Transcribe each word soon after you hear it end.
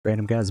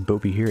Random guys,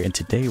 Bobby here, and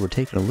today we're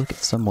taking a look at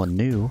someone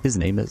new. His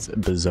name is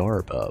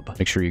BizarreBub.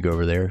 Make sure you go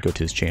over there, go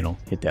to his channel,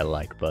 hit that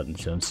like button,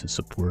 show him some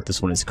support. This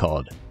one is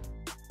called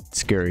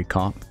Scary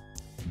Comp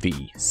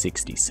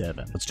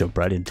V67. Let's jump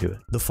right into it.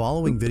 The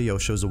following video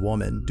shows a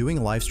woman doing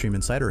a live stream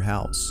inside her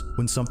house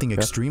when something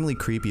extremely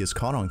creepy is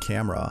caught on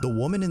camera. The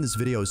woman in this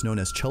video is known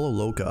as Cello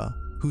Loca,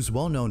 who's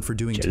well known for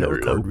doing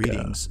tarot card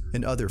readings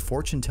and other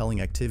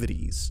fortune-telling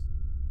activities.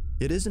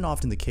 It isn't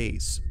often the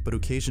case, but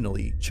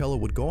occasionally, Cello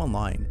would go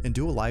online and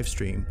do a live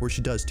stream where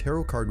she does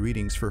tarot card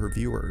readings for her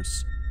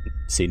viewers.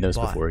 Seen those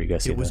before, you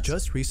guys. It was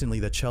just recently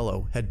that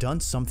Cello had done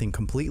something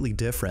completely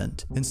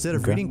different. Instead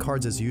of reading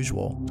cards as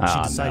usual,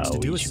 she decides to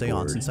do a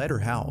seance inside her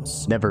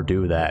house. Never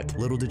do that.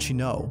 Little did she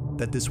know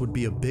that this would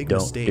be a big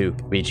mistake. Don't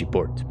do Ouija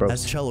boards, bro.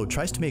 As Cello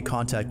tries to make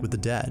contact with the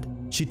dead,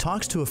 she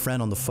talks to a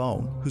friend on the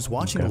phone who's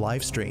watching the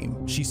live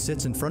stream. She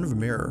sits in front of a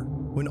mirror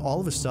when all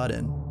of a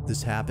sudden,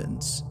 this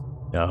happens.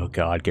 Oh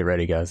god, get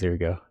ready guys, here we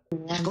go.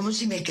 Como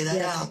si me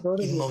quedara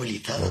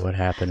inmovilizado. Well, what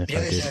happened if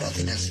Mira I que did? se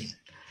hacen así.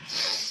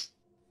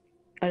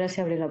 Ahora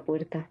se abre la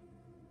puerta.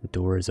 The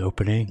door is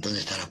opening. ¿Dónde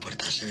está la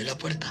puerta? ¿Se ve la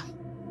puerta?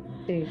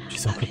 Sí.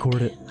 She's not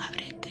recorded.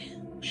 Ábrete.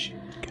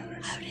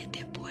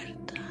 Ábrete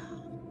puerta.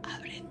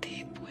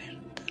 Ábrete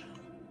puerta.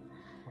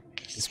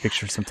 Just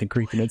picture something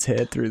creeping its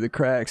head through the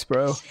cracks,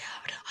 bro. Se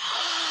abra.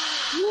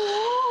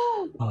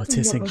 Oh, it's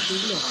hissing.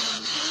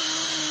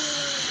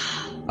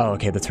 Oh,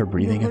 okay, that's her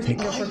breathing, I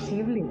think.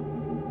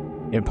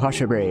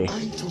 Impossible.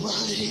 Ay, tu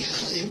madre,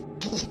 hija de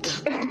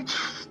puta.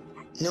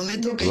 No me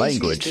toquéis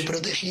Language. que estoy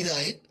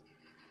protegida,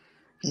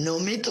 No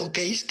me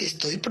toquéis que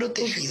estoy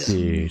protegida.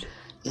 Dude.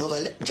 No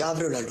vale. Ya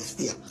abro la luz,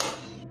 tía.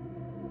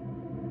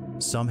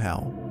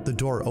 Somehow, the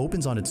door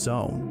opens on its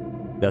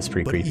own. That's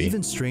pretty But creepy.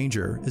 even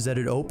stranger is that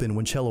it opened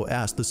when Cello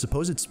asked the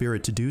supposed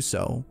spirit to do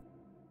so.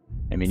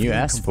 I mean, you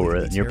asked for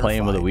it, and you're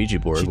playing with a Ouija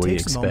board. She What do you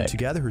takes a moment expect?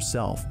 to gather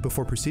herself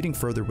before proceeding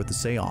further with the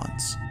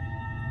seance.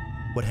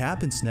 What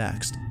happens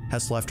next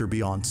has left her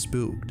beyond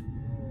spooked.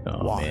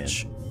 Oh,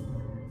 Watch. man.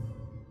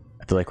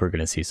 I feel like we're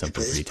gonna see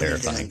something pretty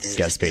terrifying.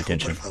 Guys, pay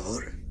attention.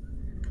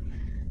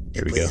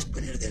 Here we go.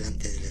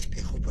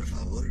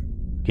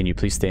 Can you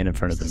please stand in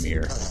front of the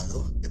mirror?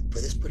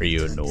 Are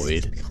you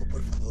annoyed?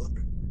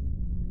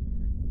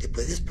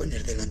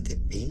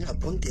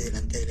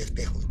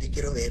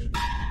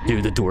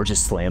 Dude, the door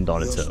just slammed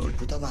on its own.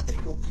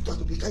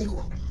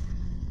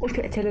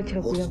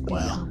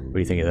 Wow. What do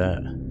you think of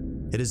that?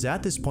 It is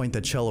at this point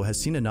that Cello has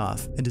seen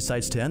enough and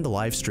decides to end the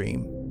live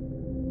stream.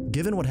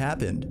 Given what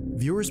happened,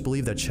 viewers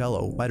believe that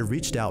Cello might have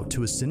reached out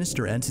to a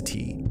sinister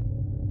entity.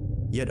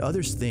 Yet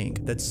others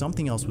think that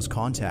something else was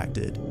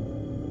contacted.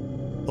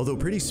 Although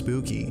pretty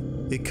spooky,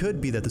 it could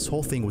be that this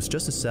whole thing was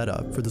just a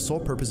setup for the sole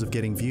purpose of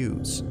getting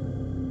views.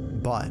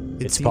 But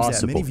it seems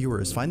that many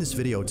viewers find this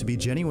video to be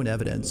genuine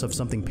evidence of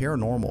something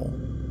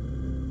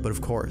paranormal. But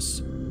of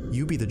course,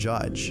 you be the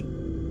judge.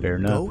 Fair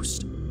enough.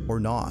 Ghost or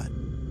not?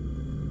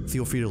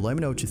 Feel free to let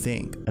me know what you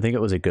think. I think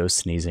it was a ghost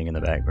sneezing in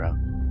the background,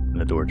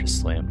 and the door just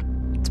slammed.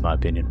 It's my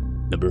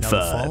opinion. Number 5. The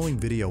following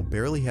video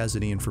barely has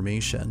any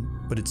information,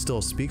 but it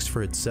still speaks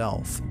for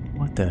itself.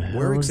 What the hell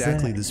Where is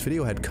exactly that? this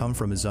video had come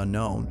from is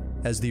unknown,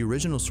 as the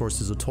original source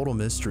is a total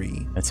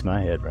mystery. That's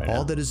my head right now.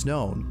 All that is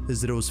known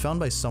is that it was found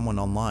by someone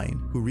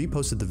online who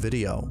reposted the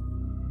video.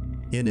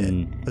 In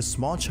it, a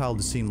small child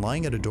is seen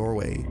lying at a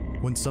doorway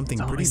when something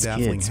pretty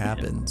baffling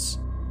happens.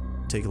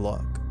 Take a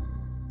look.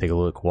 Take a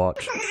look,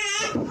 watch.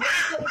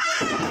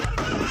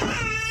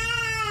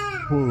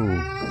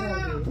 Whoa.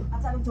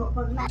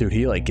 Dude,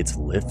 he like gets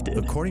lifted.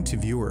 According to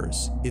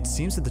viewers, it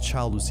seems that the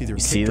child was either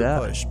kicked or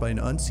pushed by an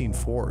unseen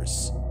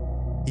force.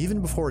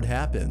 Even before it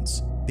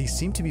happens, they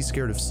seem to be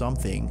scared of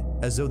something,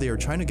 as though they are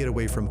trying to get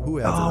away from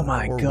whoever or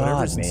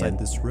whatever's inside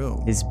this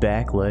room. His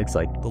back legs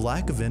like... The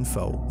lack of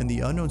info and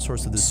the unknown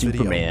source of this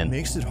video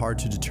makes it hard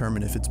to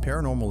determine if it's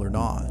paranormal or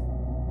not.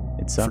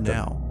 It's something. For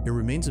now, it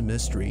remains a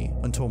mystery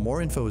until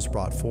more info is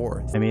brought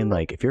forth. I mean,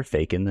 like, if you're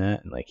faking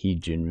that, and like, he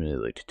genuinely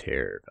looked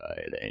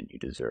terrified, and you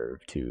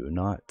deserve to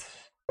not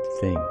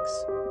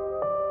things.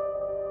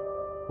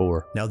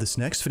 4. Now, this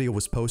next video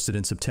was posted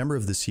in September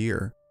of this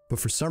year, but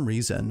for some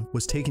reason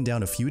was taken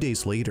down a few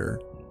days later.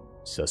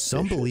 Suspicious.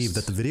 Some believe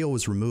that the video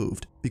was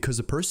removed because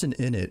the person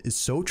in it is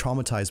so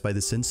traumatized by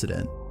this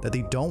incident that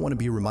they don't want to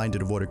be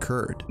reminded of what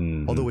occurred.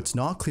 Although it's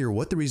not clear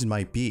what the reason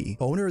might be,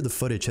 owner of the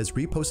footage has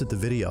reposted the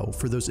video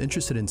for those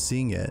interested in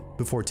seeing it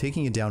before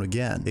taking it down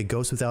again. It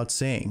goes without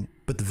saying,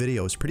 but the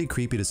video is pretty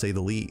creepy to say the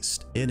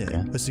least. In it,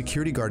 a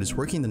security guard is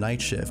working the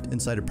night shift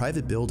inside a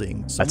private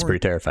building. That's pretty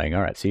terrifying.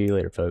 Alright, see you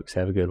later, folks.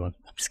 Have a good one.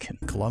 I'm just kidding.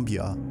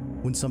 Colombia,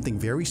 when something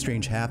very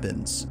strange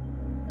happens.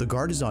 The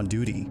guard is on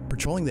duty,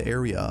 patrolling the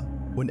area,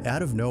 when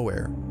out of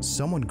nowhere,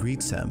 someone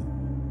greets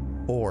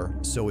him. Or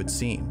so it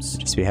seems.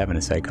 Just be having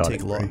a psychotic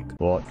Take a look.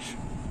 break. Watch.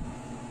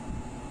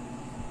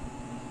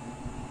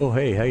 Oh,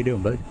 hey, how you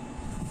doing, bud?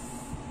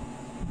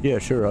 Yeah,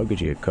 sure, I'll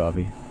get you a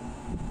coffee.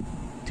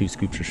 2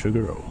 scoops of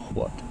sugar or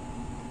what?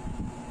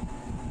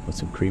 Put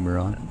some creamer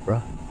on it,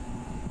 bruh.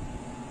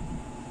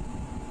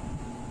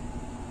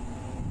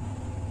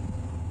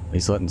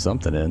 He's letting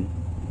something in.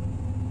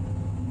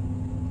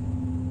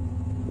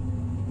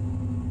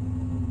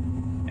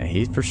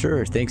 he for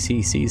sure thinks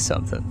he sees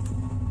something.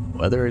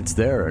 Whether it's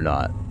there or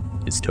not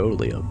is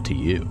totally up to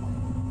you.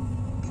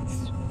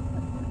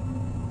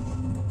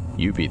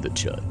 You be the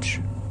judge.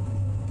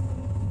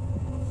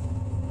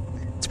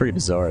 It's pretty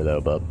bizarre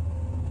though, bub.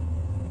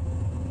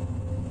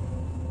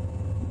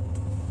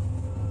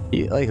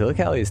 Like, look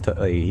how he's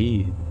like,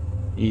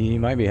 he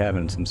might be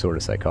having some sort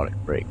of psychotic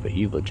break, but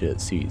he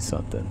legit sees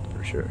something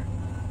for sure.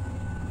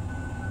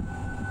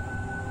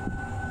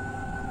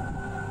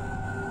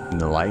 And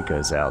the light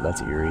goes out.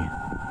 That's eerie.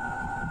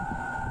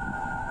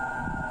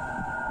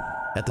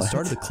 At the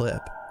start of the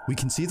clip, we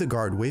can see the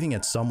guard waving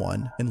at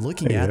someone and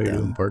looking at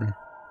them.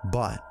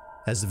 But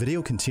as the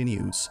video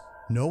continues,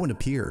 no one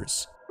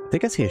appears. I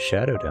think I see a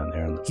shadow down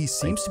there. He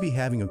seems to be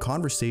having a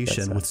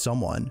conversation with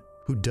someone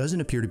who doesn't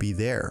appear to be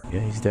there.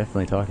 Yeah, he's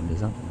definitely talking to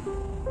something.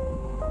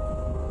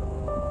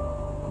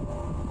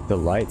 The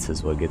lights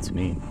is what gets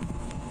me.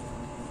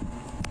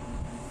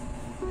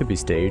 Could be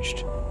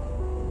staged.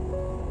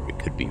 It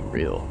could be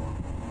real.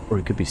 Or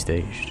it could be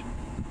staged.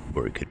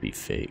 Or it could be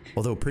fake.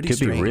 Although pretty could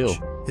strange, be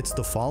real. It's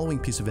the following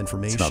piece of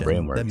information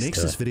that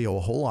makes this video a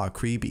whole lot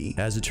creepy.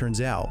 As it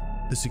turns out,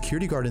 the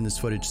security guard in this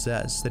footage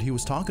says that he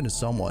was talking to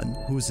someone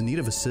who was in need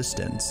of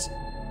assistance.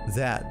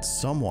 That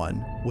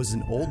someone was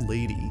an old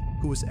lady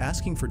who was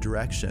asking for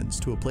directions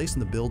to a place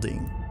in the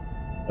building.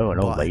 Oh, an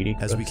old lady?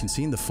 As we can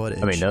see in the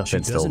footage, I mean, no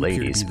offense to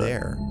ladies, but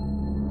there.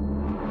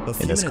 A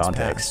few minutes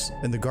pass,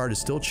 and the guard is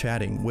still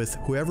chatting with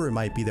whoever it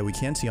might be that we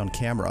can't see on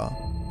camera.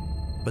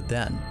 But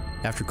then,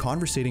 after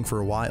conversating for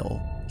a while,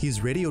 he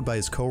is radioed by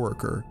his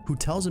coworker, who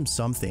tells him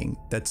something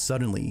that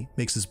suddenly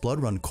makes his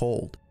blood run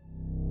cold.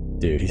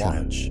 Dude, he's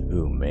watch.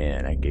 Oh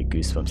man, I get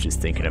goosebumps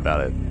just thinking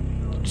about it.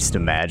 Just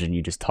imagine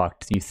you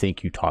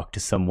think you talk to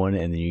someone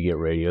and then you get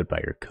radioed by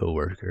your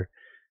coworker.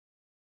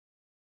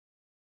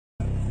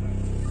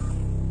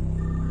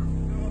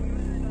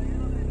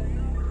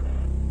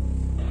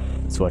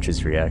 Let's watch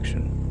his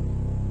reaction.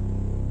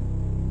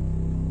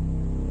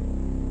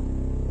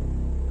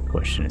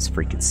 Question his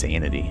freaking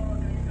sanity.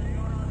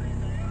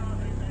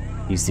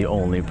 He's the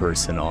only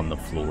person on the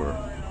floor.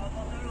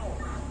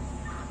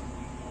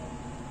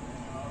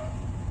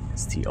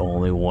 He's the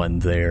only one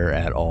there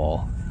at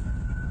all.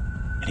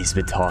 And he's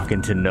been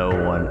talking to no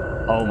one.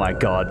 Oh my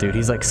god, dude,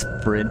 he's like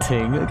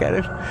sprinting. Look at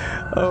him.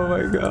 Oh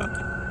my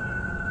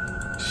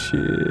god.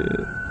 Shit.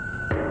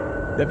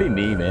 That'd be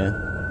me, man.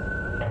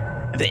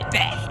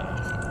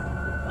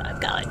 I'm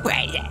going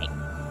crazy.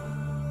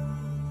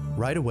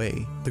 Right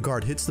away, the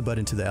guard hits the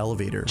button to the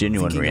elevator.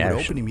 Genuine reaction. It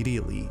would open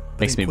immediately, but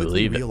makes me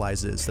believe it.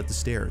 Realizes that the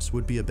stairs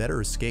would be a better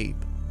escape.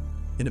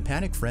 In a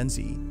panic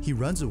frenzy, he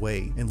runs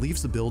away and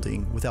leaves the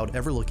building without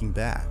ever looking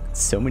back.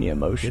 So many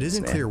emotions. It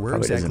isn't clear where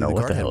exactly the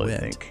guard had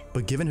went,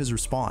 but given his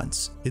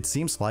response, it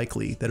seems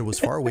likely that it was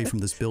far away from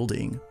this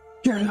building.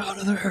 Get out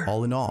of there.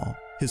 All in all,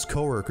 his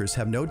coworkers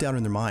have no doubt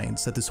in their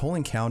minds that this whole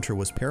encounter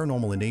was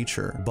paranormal in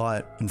nature,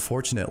 but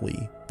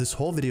unfortunately, this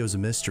whole video is a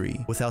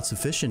mystery. Without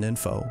sufficient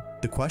info,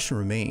 the question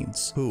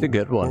remains, who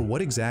or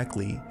what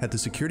exactly had the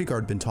security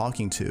guard been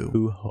talking to?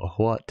 Who or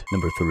what?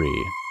 Number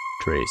 3,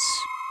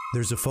 Trace.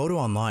 There's a photo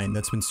online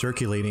that's been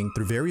circulating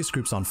through various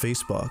groups on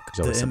Facebook.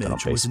 The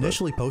image was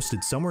initially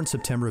posted somewhere in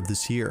September of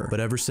this year, but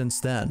ever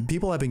since then,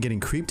 people have been getting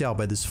creeped out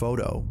by this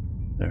photo.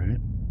 Alright.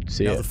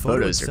 Now, the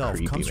photo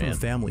itself comes from a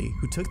family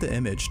who took the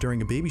image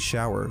during a baby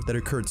shower that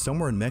occurred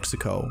somewhere in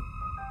Mexico.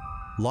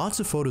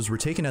 Lots of photos were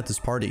taken at this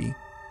party,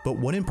 but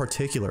one in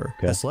particular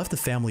has left the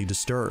family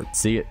disturbed.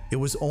 See it. It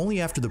was only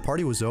after the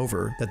party was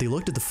over that they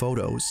looked at the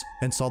photos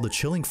and saw the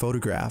chilling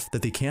photograph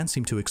that they can't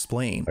seem to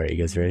explain. Are you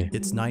guys ready?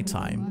 It's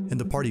nighttime,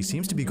 and the party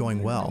seems to be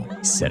going well.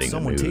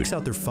 Someone takes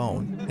out their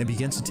phone and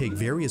begins to take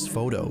various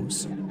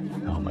photos.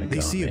 Oh my god,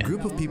 They see a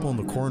group of people in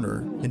the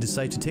corner and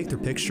decide to take their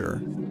picture.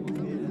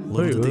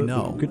 Little did they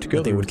know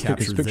that they would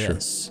capture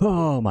this.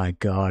 Oh my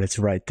god, it's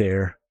right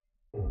there.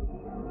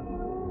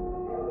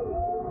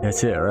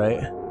 That's it,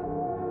 right?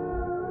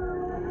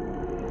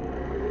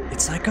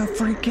 It's like a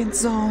freaking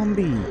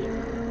zombie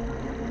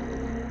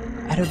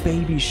at a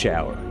baby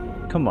shower.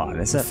 Come on,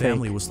 is that fake? The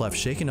family was left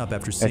shaken up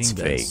after seeing this.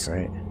 That's fake,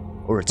 right?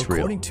 Or it's real.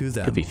 According to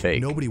them, could be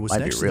fake. Nobody was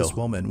next to this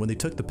woman when they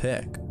took the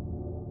pic.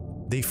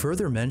 They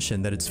further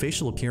mentioned that its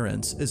facial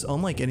appearance is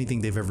unlike anything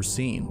they've ever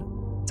seen.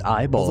 Its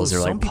eyeballs are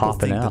like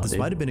popping out. That this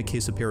might have been a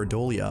case of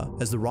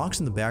pareidolia, as the rocks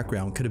in the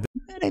background could have been.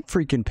 That ain't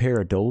freaking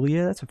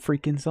pareidolia. That's a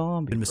freaking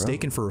zombie.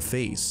 Mistaken for a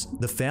face.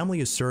 The family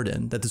is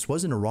certain that this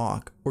wasn't a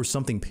rock or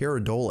something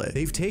pareidolia.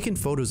 They've taken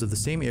photos of the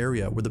same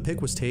area where the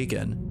pic was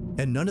taken,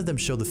 and none of them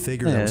show the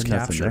figure that was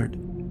captured.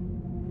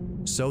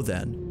 So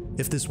then,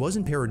 if this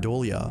wasn't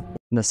pareidolia,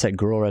 and that's that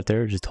girl right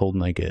there just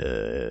holding like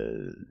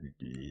a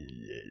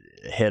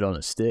head on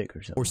a stick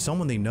or something. Or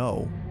someone they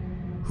know,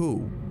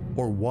 who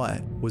or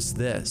what was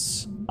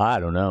this? I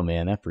don't know,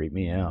 man. That freaked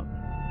me out.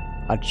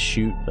 I'd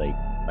shoot like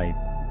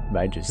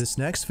This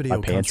next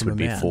video comes from a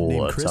man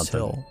named Chris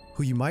Hill,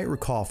 who you might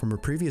recall from a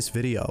previous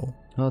video.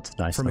 Oh, that's a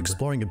nice From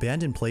exploring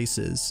abandoned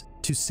places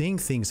to seeing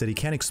things that he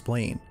can't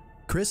explain,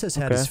 Chris has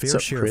had his fair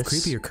share of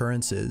creepy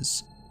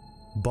occurrences.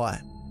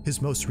 But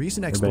His most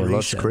recent Everybody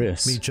loves exploration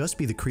Chris. may just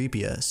be the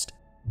creepiest.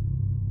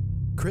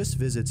 Chris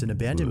visits an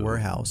abandoned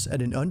warehouse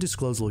at an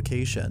undisclosed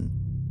location.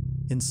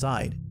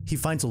 Inside, he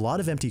finds a lot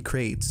of empty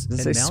crates and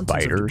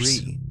mountains of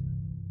debris.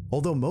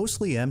 Although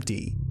mostly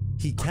empty,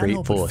 he can't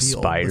help but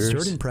feel a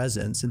certain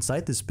presence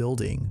inside this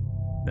building.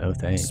 No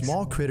thanks.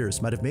 Small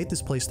critters might have made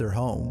this place their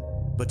home,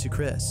 but to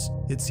Chris,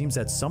 it seems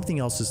that something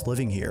else is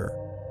living here.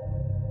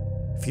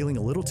 Feeling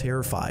a little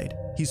terrified,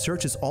 he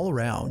searches all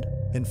around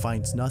and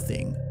finds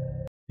nothing.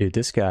 Dude,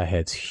 this guy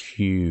has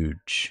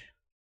huge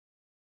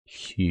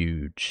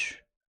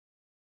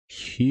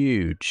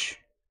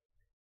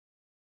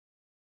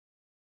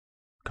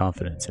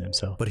confidence in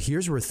himself. But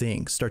here's where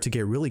things start to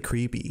get really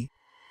creepy.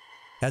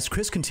 As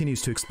Chris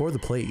continues to explore the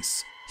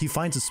place, he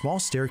finds a small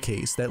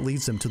staircase that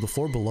leads him to the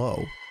floor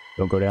below.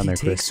 Don't go down there,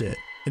 He takes it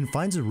and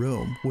finds a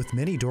room with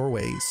many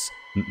doorways.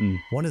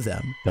 One of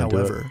them,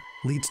 however,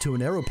 leads to a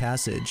narrow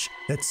passage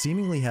that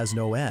seemingly has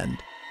no end.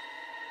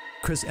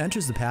 Chris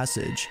enters the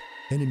passage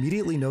and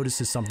immediately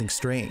notices something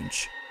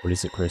strange. What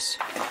is it, Chris?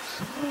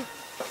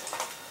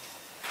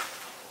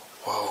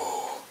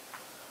 Whoa.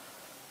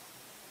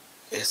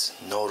 It's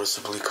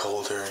noticeably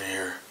colder in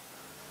here.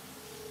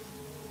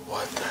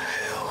 What the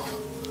hell?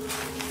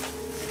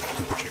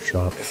 Temperature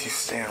drop. If you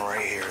stand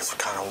right here, it's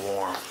kind of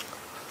warm.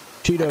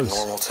 Cheetos.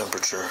 Normal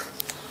temperature.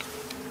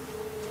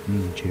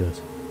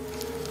 Cheetos.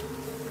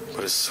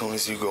 But as soon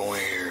as you go in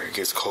here, it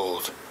gets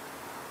cold.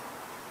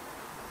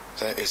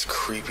 That is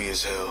creepy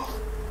as hell.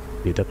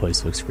 Dude, that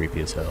place looks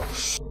creepy as hell.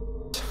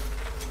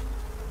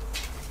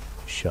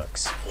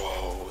 Shucks.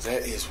 Whoa,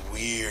 that is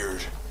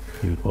weird.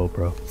 Dude, whoa,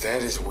 bro.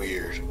 That is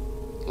weird.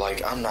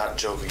 Like, I'm not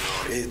joking.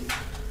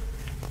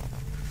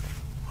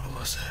 What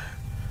was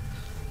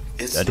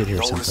that? It's I did hear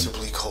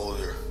noticeably something.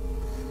 colder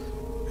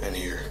in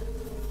here.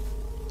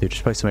 Dude,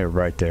 there's probably somebody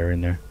right there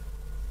in there.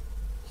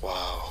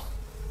 Wow.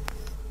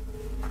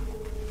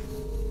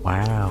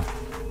 Wow.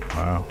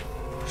 Wow.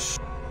 This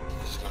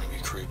is gonna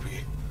be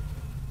creepy.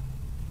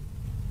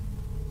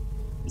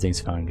 Everything's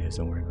fine, guys.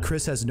 Don't worry about it.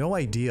 Chris has no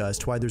idea as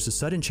to why there's a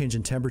sudden change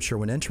in temperature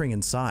when entering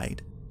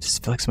inside.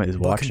 Just feel like somebody's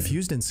But watching.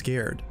 confused and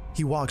scared,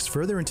 he walks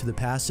further into the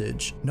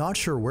passage, not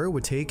sure where it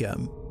would take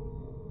him.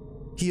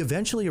 He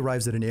eventually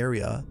arrives at an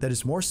area that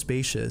is more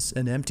spacious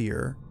and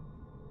emptier.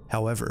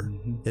 However,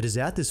 it is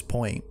at this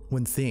point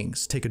when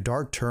things take a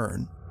dark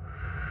turn.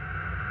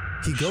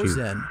 He goes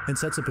in and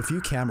sets up a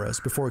few cameras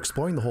before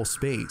exploring the whole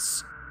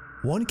space.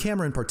 One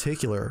camera in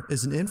particular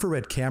is an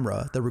infrared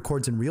camera that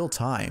records in real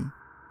time.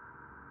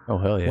 Oh,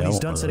 hell yeah. When he's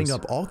done setting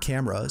up all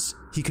cameras,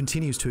 he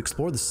continues to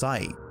explore the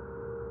site.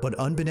 But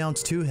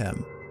unbeknownst to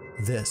him,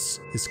 this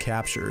is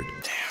captured.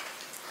 Damn.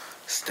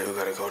 Still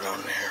gotta go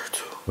down there,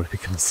 too. What if we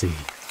can see?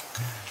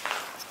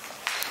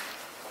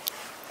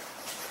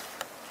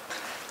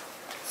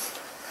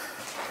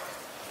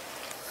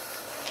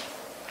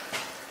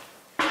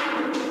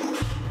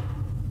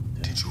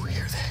 Did you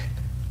hear that?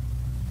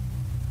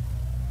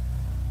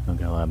 I'm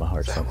gonna lie, my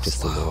heart sunk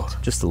just a little.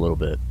 Just a little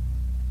bit.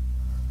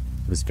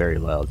 It was very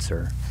loud,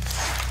 sir.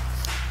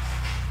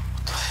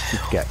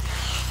 You've got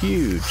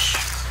huge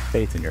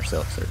faith in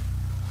yourself, sir.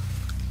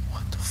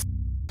 What the f?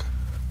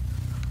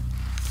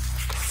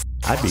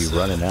 I'd be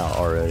running out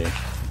already.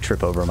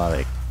 Trip over my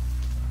like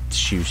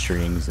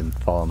shoestrings and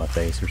fall on my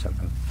face or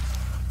something.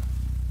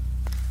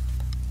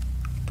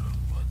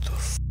 What the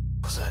f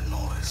was that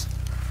noise?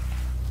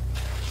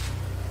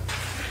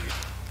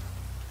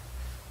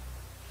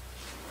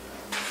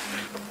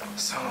 It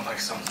sounded like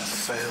something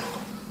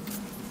fell.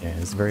 Yeah,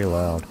 it's very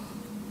loud.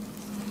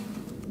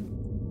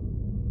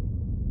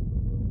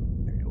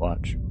 Here, you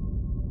watch.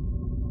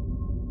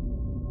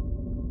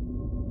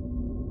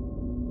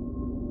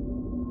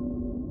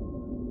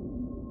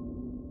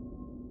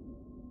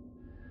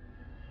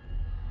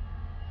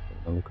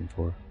 What am I looking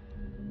for?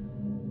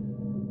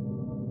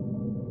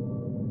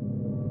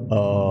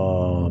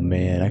 Oh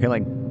man, I can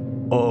like.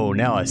 Oh,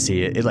 now I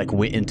see it. It like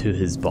went into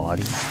his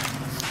body.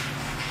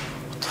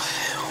 What the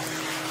hell?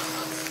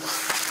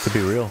 Could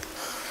be real.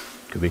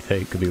 Could be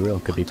fake. Could be real.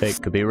 Could be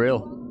fake. Could be real.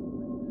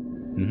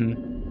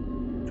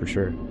 For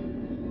sure.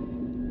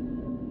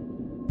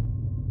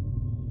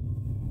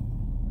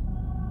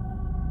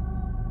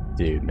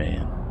 Dude,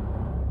 man.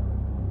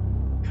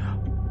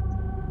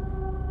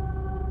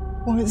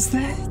 What is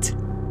that?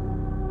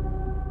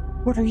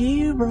 What are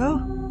you, bro?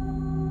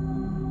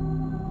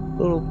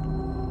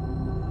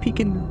 Little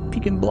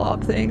peeking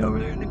blob thing over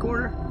there in the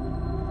corner.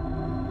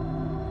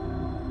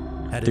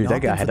 Dude,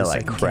 that guy had to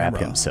like crap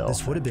himself.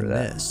 This would have been after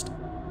that. missed.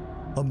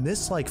 A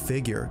mist-like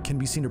figure can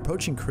be seen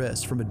approaching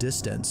Chris from a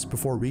distance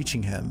before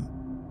reaching him.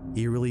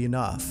 Eerily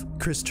enough,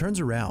 Chris turns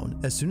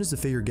around as soon as the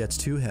figure gets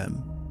to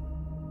him.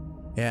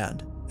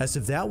 And, as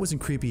if that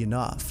wasn't creepy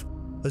enough,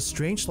 a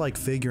strange-like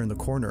figure in the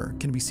corner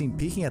can be seen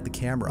peeking at the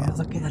camera. Yeah,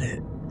 look at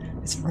it.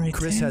 It's right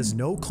Chris there. has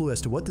no clue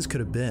as to what this could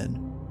have been,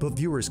 but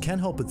viewers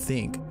can't help but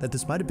think that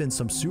this might have been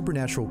some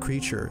supernatural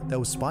creature that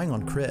was spying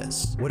on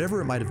Chris.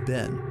 Whatever it might have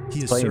been,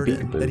 he is Playing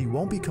certain peekaboo. that he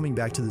won't be coming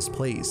back to this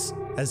place,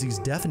 as he's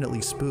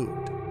definitely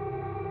spooked.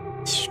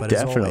 But as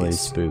Definitely always,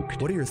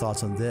 spooked. what are your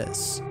thoughts on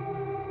this?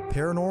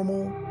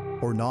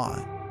 paranormal or not.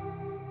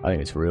 I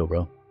think it's real,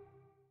 bro.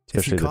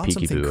 If you Especially the caught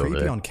something peekaboo over creepy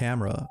there. on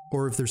camera,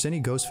 or if there's any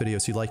ghost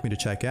videos you'd like me to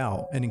check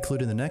out and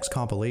include in the next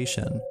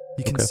compilation,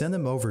 you can send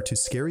them over to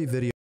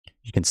scaryvideo.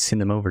 You can send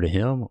them over to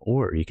him,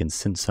 or you can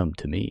send some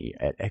to me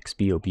at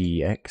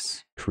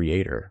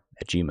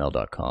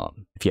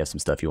xbobxcreator@gmail.com if you have some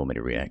stuff you want me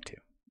to react to.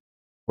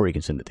 Or you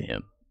can send it to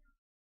him.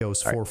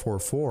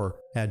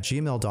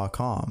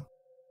 444@gmail.com.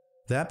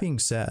 That being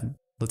said,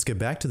 let's get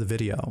back to the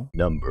video.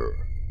 Number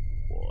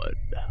 1.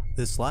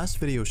 This last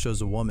video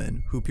shows a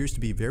woman who appears to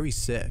be very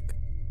sick.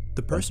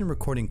 The person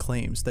recording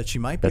claims that she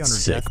might be on her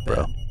That's sick, deathbed.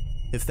 bro.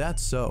 If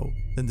that's so,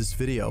 then this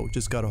video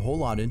just got a whole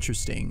lot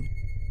interesting.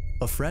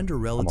 A friend or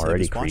relative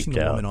already is watching creeped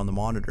the out. woman on the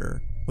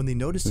monitor when they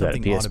notice Is that a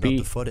something odd about PSP?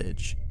 the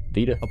footage.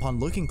 Vita. Upon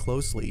looking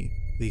closely,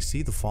 they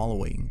see the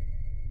following.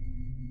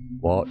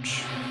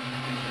 Watch.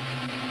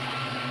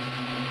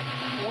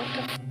 What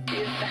the f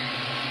is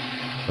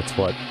that? That's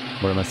what?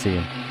 What am I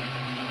seeing?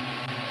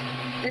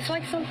 It's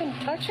like something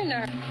touching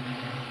her.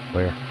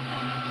 Where?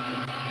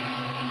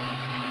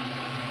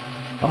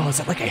 Oh, is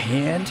that like a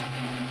hand?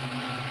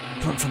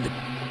 From the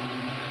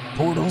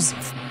portals?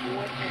 What the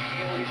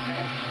hell is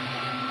that?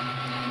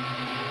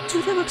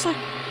 Dude, that looks like...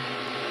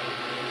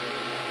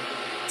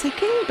 It's like,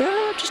 hey,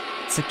 bro, just...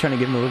 It's like trying to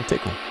give him a little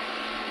tickle.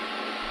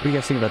 What do you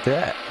guys think about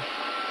that?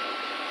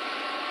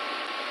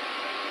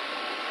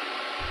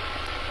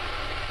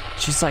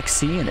 She's like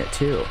seeing it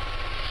too.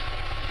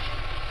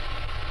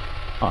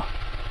 Huh.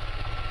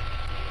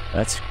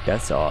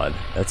 That's odd.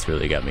 That's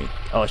really got me.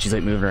 Oh, she's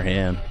like moving her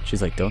hand.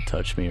 She's like, don't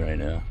touch me right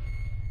now.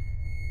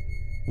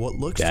 What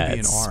looks to be an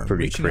That's arm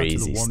pretty reaching out to the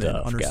crazy woman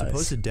stuff, on her guys.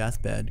 supposed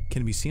deathbed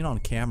can be seen on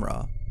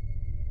camera.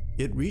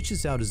 It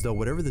reaches out as though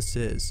whatever this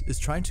is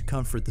trying to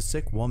comfort the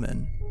sick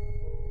woman.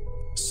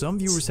 Some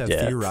viewers have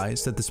Death.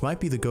 theorized that this might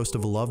be the ghost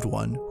of a loved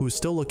one who is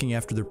still looking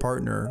after their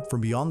partner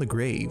from beyond the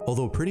grave.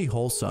 Although pretty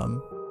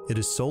wholesome, it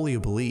is solely a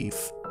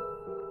belief.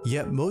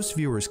 Yet most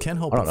viewers can't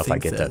help I don't but know if I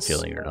think get that this.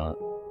 feeling or not.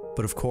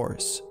 But of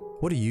course,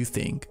 what do you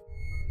think?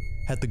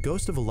 Had the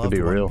ghost of a Could loved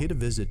be one real. paid a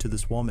visit to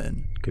this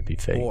woman? Could be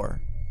fake.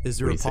 Or is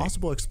there What a do you think?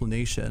 possible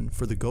explanation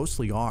for the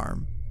ghostly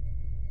arm?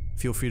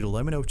 Feel free to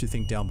let me know what you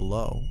think down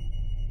below.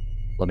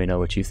 Let me know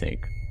what you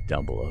think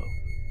down below.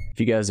 If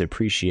you guys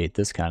appreciate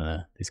these kind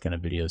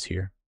of videos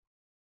here,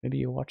 maybe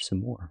you'll watch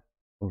some more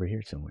over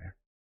here somewhere.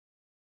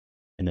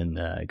 And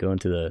then go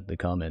into the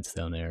comments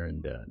down there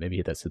and maybe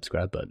hit that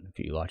subscribe button if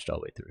you watched all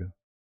the way through,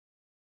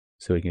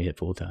 so we can hit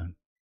full time.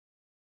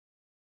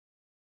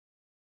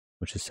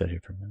 Let's just sit here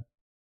for a minute.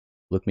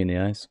 Look me in the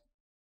eyes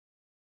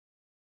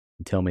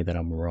and tell me that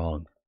I'm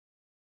wrong.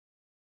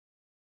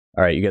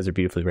 All right, you guys are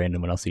beautifully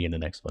random, and I'll see you in the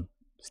next one.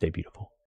 Stay beautiful.